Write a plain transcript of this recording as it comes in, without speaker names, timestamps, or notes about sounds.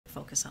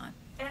focus on.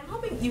 And I'm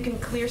hoping you can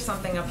clear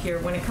something up here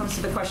when it comes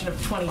to the question of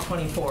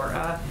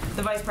 2024.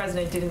 The Vice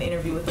President did an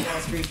interview with the Wall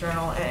Street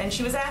Journal, and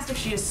she was asked if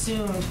she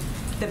assumed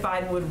that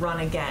Biden would run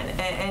again.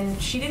 And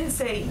she didn't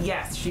say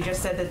yes. She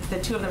just said that the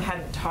two of them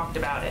hadn't talked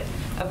about it.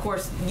 Of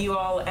course, you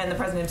all and the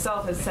President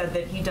himself has said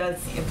that he does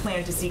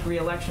plan to seek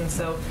re-election.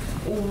 So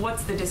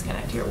what's the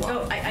disconnect here?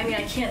 No, I mean,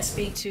 I can't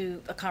speak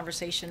to a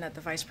conversation that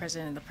the Vice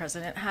President and the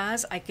President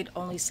has. I could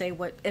only say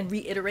and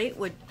reiterate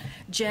what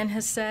Jen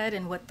has said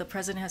and what the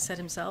President has said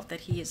himself, that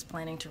he is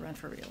planning to run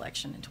for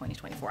re-election in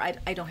 2024.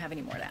 I don't have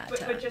any more to add.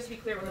 But just to be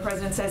clear, when the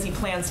President says he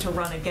plans to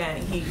run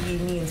again, he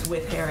means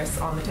with Harris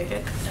on the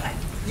ticket?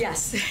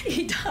 Yes,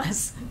 he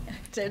does.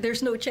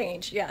 There's no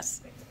change. Yes.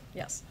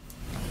 Yes.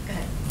 Go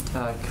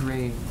ahead.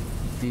 Karine,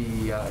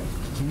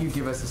 can you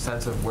give us a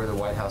sense of where the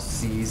White House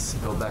sees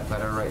Build Back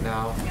Better right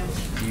now?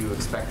 Do you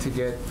expect to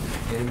get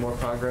any more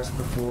progress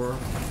before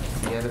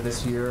the end of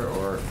this year,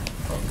 or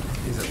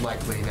is it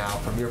likely now,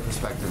 from your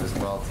perspective as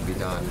well, to be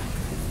done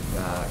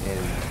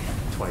in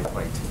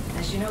 2022?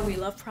 As you know, we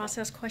love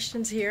process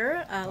questions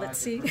here. Let's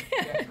see.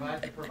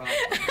 Glad to provide.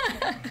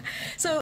 So